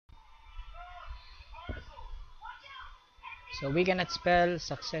So we cannot spell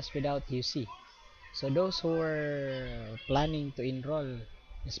success without UC. So those who are planning to enroll,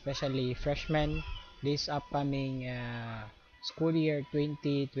 especially freshmen, this upcoming school year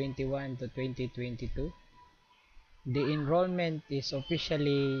 2021 to 2022, the enrollment is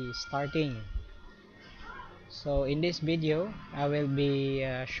officially starting. So in this video, I will be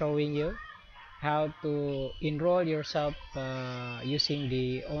showing you how to enroll yourself using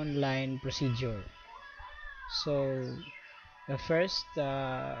the online procedure. So first,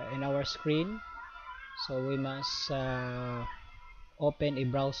 in our screen, so we must open a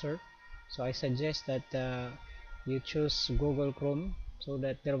browser. So I suggest that you choose Google Chrome so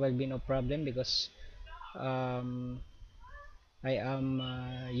that there will be no problem, because I am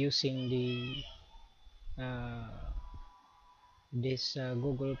using the this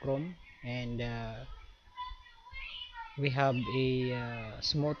Google Chrome, and we have a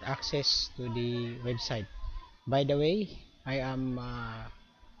smooth access to the website. By the way, I am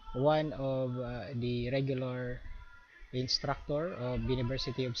one of the regular instructor of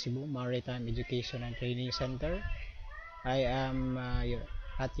University of Cebu Maritime Education and Training Center. I am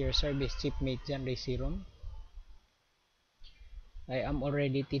at your service, Chiefmate John Ray Sirom. I am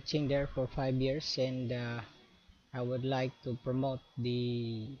already teaching there for 5 years, and I would like to promote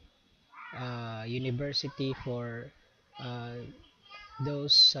the university for uh,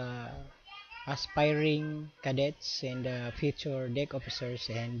 those aspiring cadets and future deck officers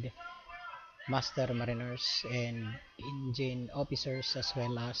and master mariners and engine officers, as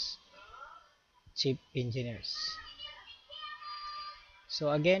well as chief engineers.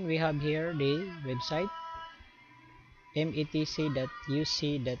 So again, we have here the website metc.uc.edu.ph.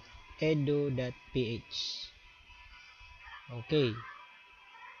 Okay,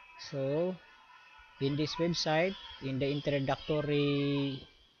 so in this website, in the introductory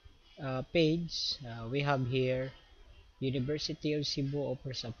page, we have here: University of Cebu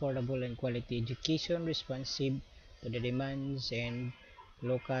offers affordable and quality education responsive to the demands and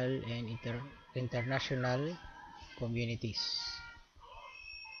local and international communities.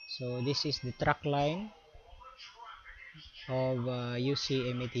 So this is the track line of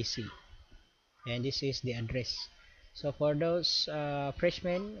UC-METC, and this is the address. So for those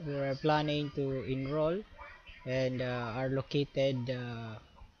freshmen who are planning to enroll and are located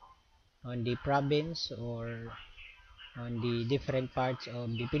on the province or on the different parts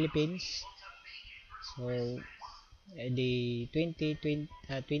of the Philippines, so the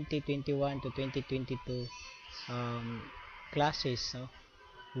 2021 to 2022 classes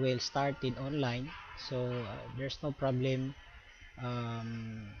will start in online. So there's no problem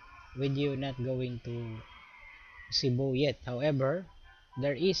with you not going to Cebu yet. However,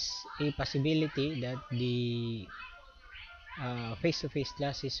 there is a possibility that the face-to-face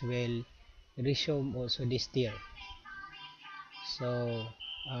classes will resume also this year. So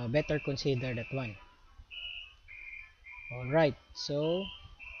better consider that one. Alright, so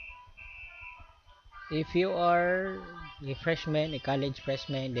if you are a freshman, a college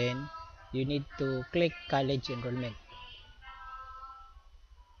freshman, then you need to click college enrollment.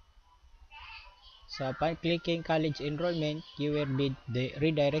 So upon clicking college enrollment, you will be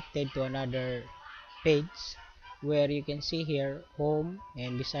redirected to another page where you can see here home,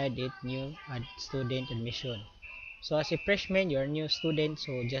 and beside it new student admission. So as a freshman, you're a new student,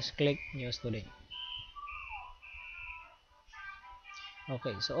 so just click new student.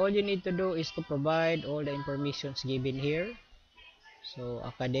 Okay, so all you need to do is to provide all the informations given here. So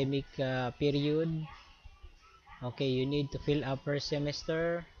academic period, okay, you need to fill up first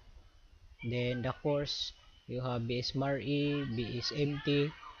semester, then the course you have BSMRE,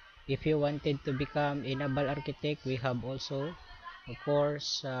 BSMT. If you wanted to become a naval architect, we have also a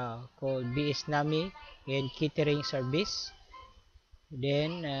course called BSNAMI and catering service.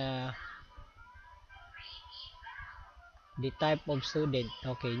 Then the type of student,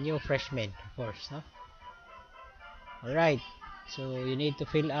 okay, new freshman, of course, no? Alright, so you need to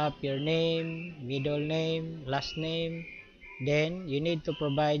fill up your name, middle name, last name. Then you need to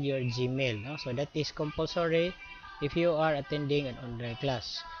provide your Gmail, no? So that is compulsory if you are attending an online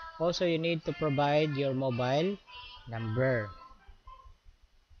class. Also, you need to provide your mobile number.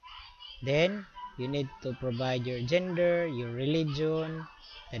 Then you need to provide your gender, your religion,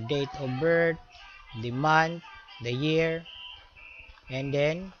 the date of birth, the month, the year, and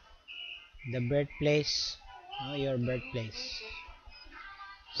then the birthplace, your birthplace.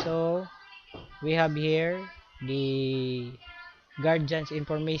 So we have here the guardian's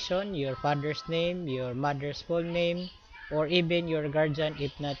information, your father's name, your mother's full name, or even your guardian,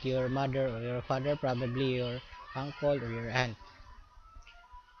 if not your mother or your father, probably your uncle or your aunt.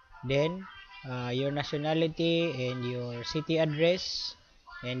 Then your nationality and your city address,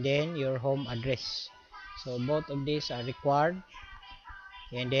 and then your home address. So both of these are required.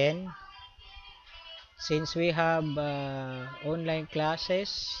 And then since we have online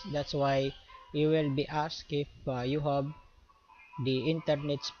classes, that's why you will be asked if you have the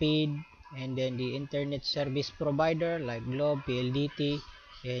internet speed, and then the internet service provider like Globe, PLDT,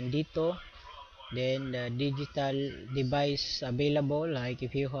 and Dito. Then the digital device available, like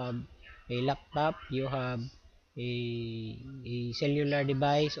if you have a laptop, you have a cellular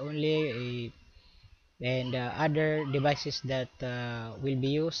device only, and other devices that will be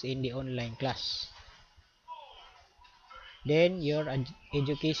used in the online class. Then your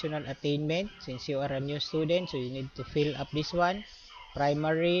educational attainment, since you are a new student, so you need to fill up this one.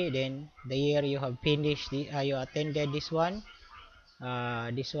 Primary, then the year you have finished you attended this one.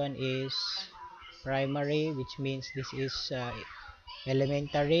 This one is primary, which means this is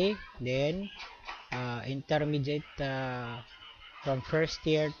elementary. Then intermediate, from first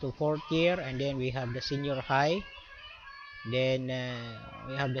year to fourth year, and then we have the senior high. Then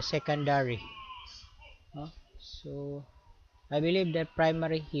we have the secondary. So I believe that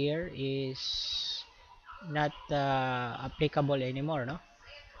primary here is not applicable anymore, no?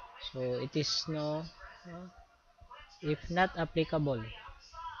 So it is no, if not applicable.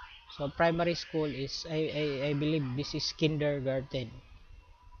 So primary school is, I believe this is kindergarten.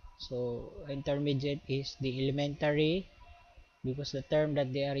 So intermediate is the elementary, because the term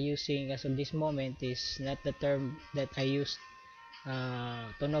that they are using as of this moment is not the term that I used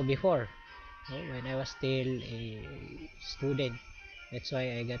to know before, when I was still a student. That's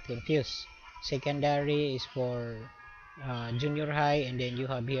why I got confused. Secondary is for junior high, and then you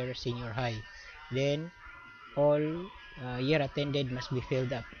have here senior high. Then all year attended must be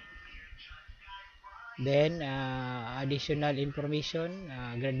filled up. Then additional information,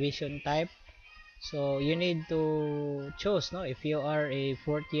 graduation type. So you need to choose, no, if you are a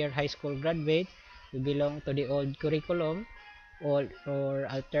fourth year high school graduate, you belong to the old curriculum, or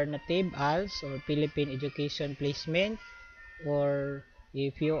alternative ALS or Philippine Education Placement, or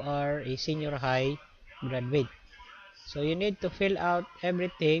if you are a senior high graduate. So you need to fill out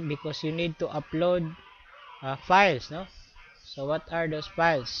everything, because you need to upload files, no? So what are those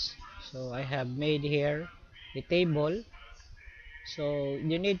files? So I have made here a table. So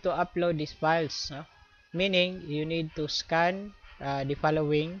you need to upload these files, meaning you need to scan the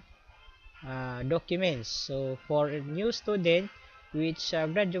following documents. So for a new student which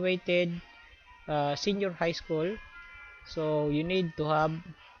graduated senior high school, so you need to have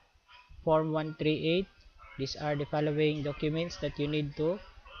form 138. These are the following documents that you need to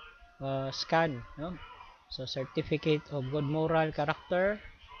scan, no? So certificate of good moral character,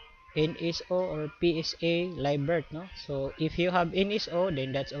 NSO or PSA live birth, no? So if you have NSO,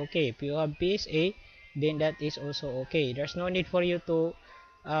 then that's okay. If you have PSA, then that is also okay. There's no need for you to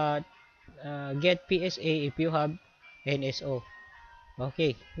get PSA if you have NSO.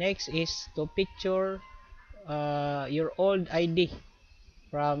 Okay, next is to picture your old ID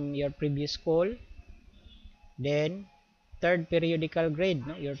from your previous school. Then third periodical grade,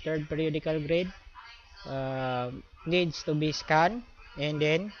 no? Your third periodical grade needs to be scanned. And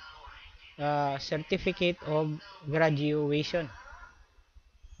then certificate of graduation.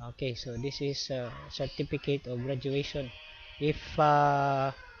 Okay, so this is certificate of graduation. If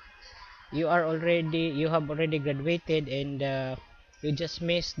you have already graduated, and you just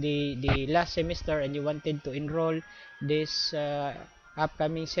missed the last semester, and you wanted to enroll this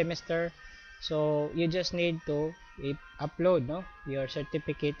upcoming semester, so you just need to upload, no, your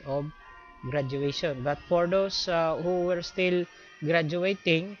certificate of graduation. But for those who were still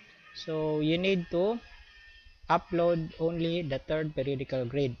graduating, so you need to upload only the third periodical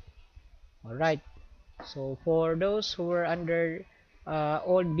grade. Alright, so for those who were under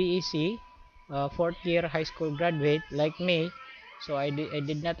old BEC, fourth year high school graduate like me, so I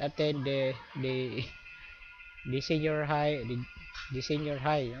did not attend the senior high, the senior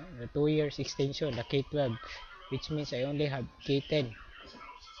high, the 2 years extension, the K-12, which means I only have K-10.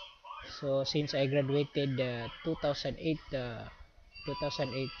 So since I graduated 2008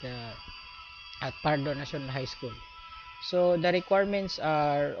 at Pardo National High School. So the requirements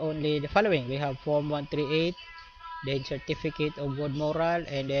are only the following. We have Form 138, then Certificate of Good Moral,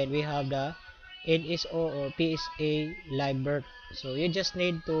 and then we have the NSO or PSA live birth. So you just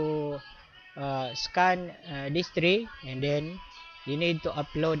need to scan these three, and then you need to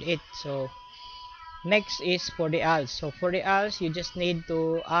upload it. So next is for the ALS. So for the ALS, you just need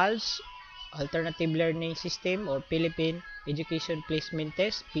to ALS, Alternative Learning System or Philippine Education Placement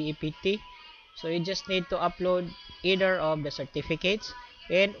Test, PEPT. So you just need to upload either of the certificates.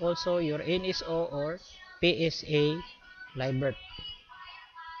 and also your NSO or PSA live birth.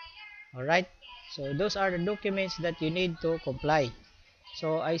 Alright, so those are the documents that you need to comply.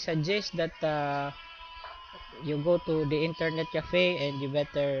 So I suggest that you go to the internet cafe and you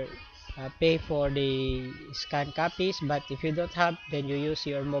better pay for the scan copies, but if you don't have, then you use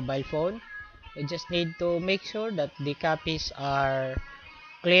your mobile phone. You just need to make sure that the copies are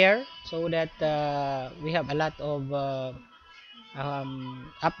clear, so that we have a lot of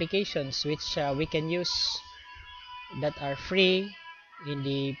applications which we can use that are free in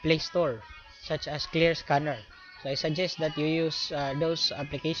the Play Store, such as Clear Scanner. So I suggest that you use those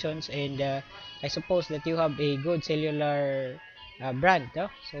applications, and I suppose that you have a good cellular brand, no?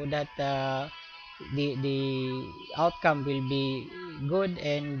 So that the outcome will be good,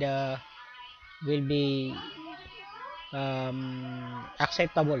 and will be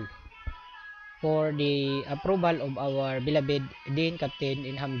acceptable for the approval of our beloved Dean Captain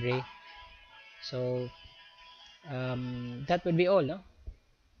in Hambre. So that would be all, no?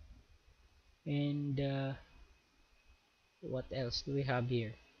 And what else do we have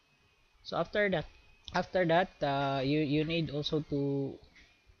here? So after that you need also to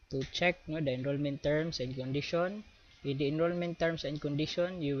check, no, the enrollment terms and condition. In the enrollment terms and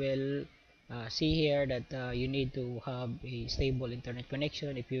condition, you will see here that you need to have a stable internet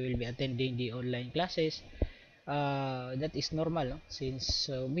connection if you will be attending the online classes. That is normal, no? Since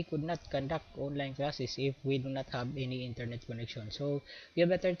we could not conduct online classes if we do not have any internet connection. So you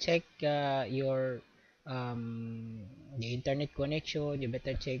better check your the internet connection. You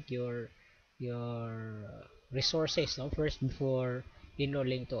better check your resources, no, first before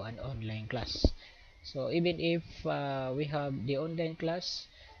enrolling to an online class. So even if we have the online class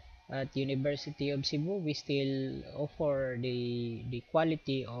at University of Cebu, we still offer the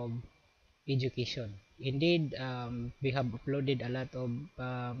quality of education. Indeed, we have uploaded a lot of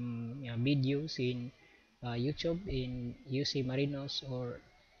videos in YouTube in UC Marinos or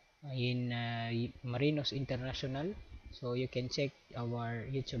in Marinos International. So you can check our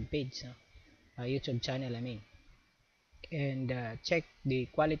YouTube page, YouTube channel, I mean, and check the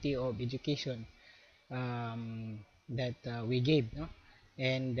quality of education that we gave, no?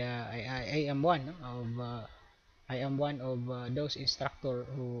 And I am one, no, of those instructor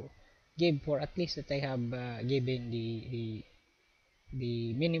who give, for at least that I have given the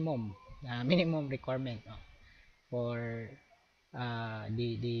minimum minimum requirement, no, for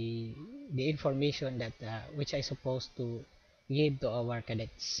the information that which I supposed to give to our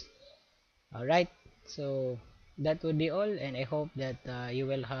cadets. All right, so that would be all, and I hope that you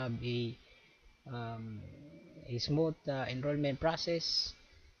will have um, a smooth enrollment process,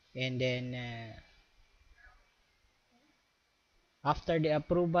 and then after the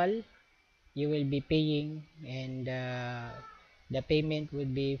approval, you will be paying, and the payment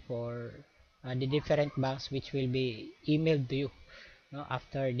would be for the different banks which will be emailed to you, no,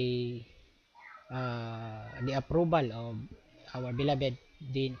 after the approval of our beloved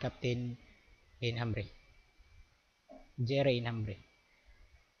Dean Captain in Hambre, Jerry in Hambre.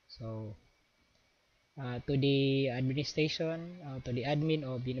 So to the administration, to the admin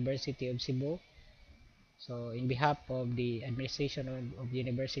of University of Cebu, so in behalf of the administration of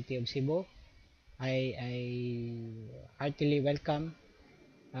University of Cebu, I heartily welcome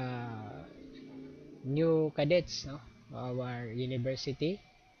uh, new cadets, no, our university.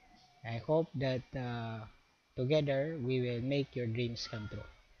 I hope that together we will make your dreams come true.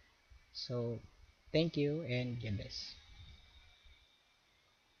 So thank you and God bless.